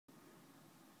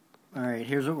Alright,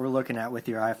 here's what we're looking at with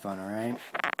your iPhone, alright?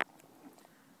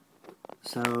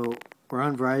 So, we're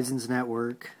on Verizon's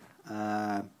network.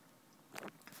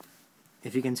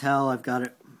 If you can tell,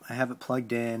 I have it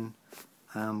plugged in.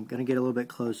 I'm going to get a little bit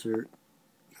closer.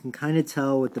 You can kind of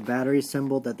tell with the battery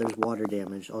symbol that there's water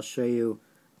damage. I'll show you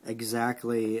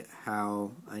exactly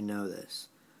how I know this.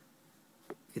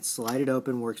 It's slide it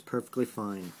open, works perfectly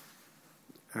fine.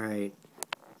 Alright,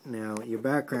 now your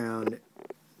background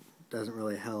doesn't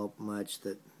really help much,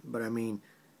 but I mean,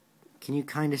 can you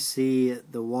kind of see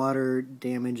the water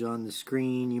damage on the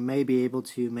screen? You may be able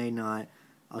to, may not.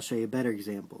 I'll show you a better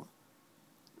example.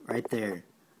 Right there.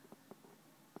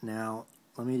 Now,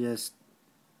 let me just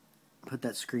put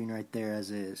that screen right there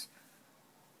as is.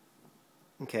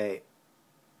 Okay,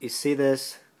 you see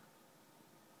this?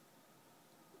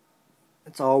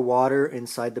 It's all water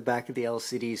inside the back of the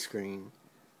LCD screen.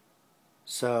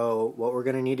 So what we're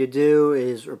going to need to do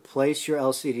is replace your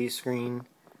LCD screen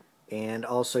and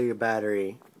also your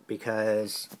battery,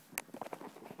 because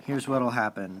here's what will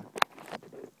happen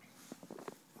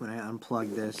when I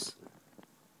unplug this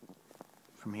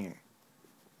from here.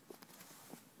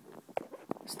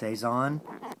 Stays on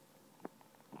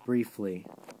briefly.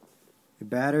 Your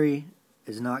battery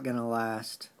is not going to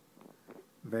last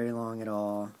very long at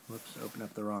all. Whoops, open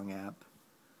up the wrong app.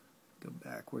 Go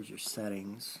back. Where's your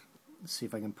settings? Let's see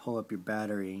if I can pull up your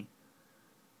battery.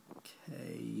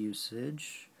 Okay,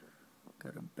 usage. Go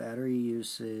to battery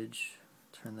usage.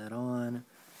 Turn that on.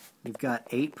 You've got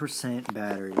 8%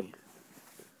 battery.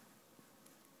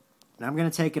 Now I'm going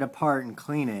to take it apart and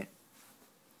clean it.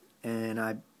 And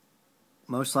I'm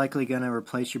most likely going to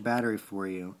replace your battery for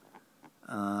you.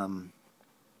 But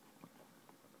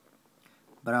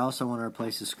I also want to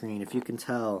replace the screen. If you can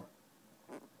tell,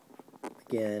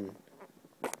 again,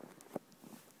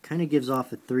 kind of gives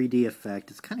off a 3D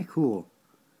effect. It's kind of cool.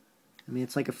 I mean,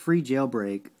 it's like a free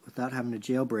jailbreak without having to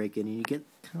jailbreak it, and you get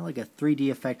kind of like a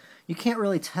 3D effect. You can't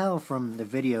really tell from the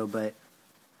video, but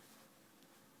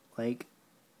like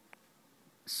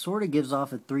sort of gives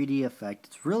off a 3D effect.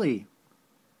 It's really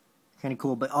kind of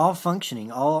cool, but all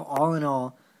functioning, all in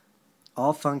all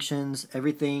functions,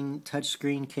 everything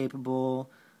touchscreen capable.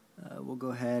 We'll go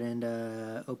ahead and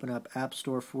open up App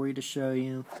Store for you to show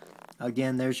you.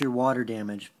 Again, there's your water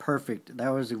damage. Perfect. That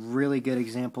was a really good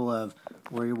example of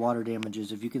where your water damage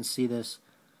is. If you can see this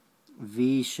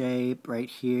V shape right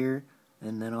here,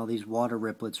 and then all these water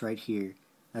riplets right here.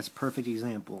 That's a perfect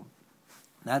example.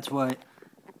 That's what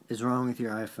is wrong with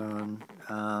your iPhone.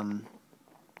 I'm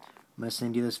going to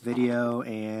send you this video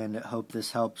and hope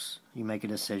this helps you make a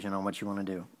decision on what you want to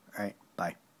do. Alright,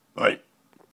 bye. Bye.